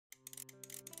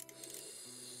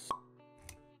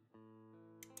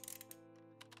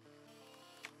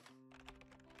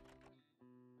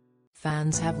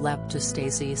Fans have leapt to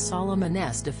Stacey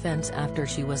Solomon's defense after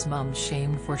she was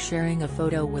mum-shamed for sharing a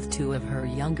photo with two of her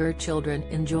younger children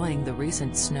enjoying the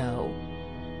recent snow.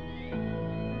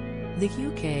 The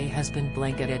UK has been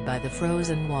blanketed by the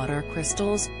frozen water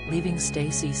crystals, leaving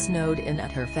Stacey snowed in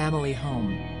at her family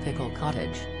home, Pickle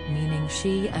Cottage, meaning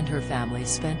she and her family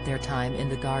spent their time in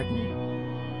the garden.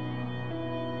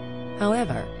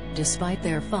 However, despite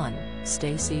their fun,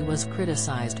 Stacey was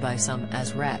criticised by some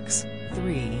as Rex,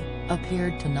 3,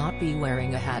 appeared to not be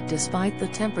wearing a hat despite the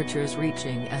temperatures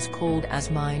reaching as cold as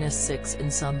 -6 in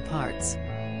some parts.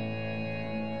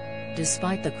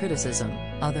 Despite the criticism,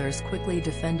 others quickly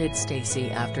defended Stacey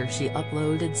after she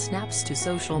uploaded snaps to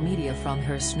social media from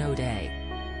her snow day.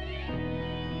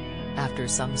 After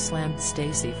some slammed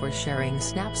Stacey for sharing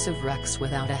snaps of Rex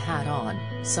without a hat on,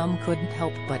 some couldn't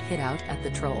help but hit out at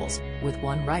the trolls, with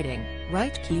one writing,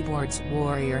 "Right keyboards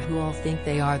warrior who all think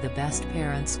they are the best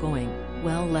parents going,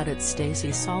 well let it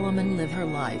Stacey Solomon live her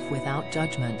life without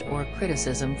judgment or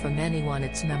criticism from anyone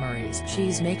it's memories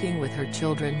she's making with her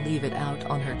children leave it out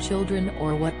on her children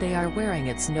or what they are wearing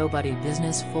it's nobody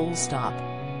business full stop.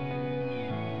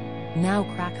 Now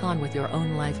crack on with your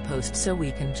own life post so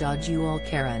we can judge you all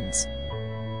Karens."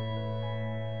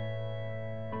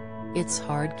 It's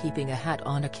hard keeping a hat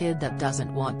on a kid that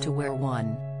doesn't want to wear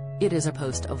one. It is a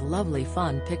post of lovely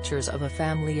fun pictures of a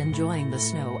family enjoying the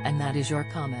snow and that is your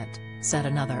comment, said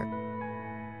another.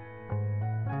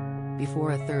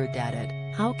 Before a third added,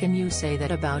 "How can you say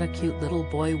that about a cute little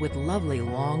boy with lovely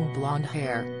long blonde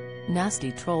hair?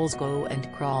 Nasty trolls go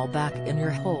and crawl back in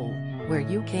your hole, where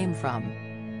you came from.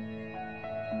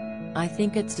 I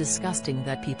think it's disgusting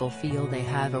that people feel they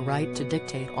have a right to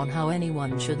dictate on how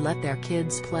anyone should let their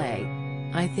kids play.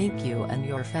 I think you and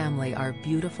your family are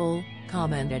beautiful,"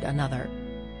 commented another.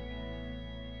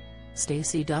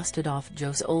 Stacey dusted off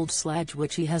Joe's old sledge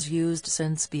which he has used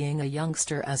since being a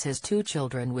youngster as his two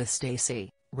children with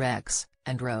Stacey, Rex,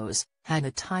 and Rose, had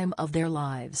the time of their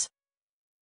lives.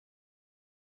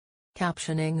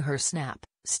 Captioning her snap,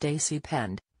 Stacey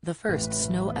penned, "The first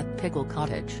snow at Pickle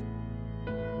Cottage.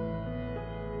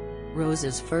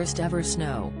 Rose's first ever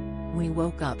snow. We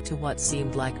woke up to what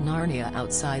seemed like Narnia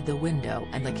outside the window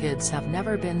and the kids have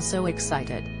never been so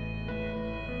excited.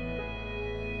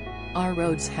 Our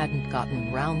roads hadn't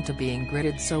gotten round to being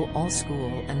gridded so all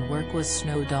school and work was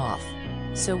snowed off.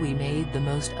 So we made the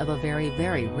most of a very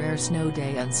rare snow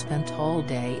day and spent all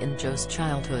day in Joe's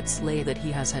childhood sleigh that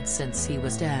he has had since he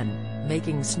was 10,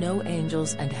 making snow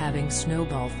angels and having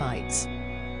snowball fights.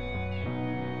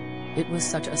 It was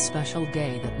such a special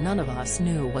day that none of us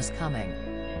knew was coming.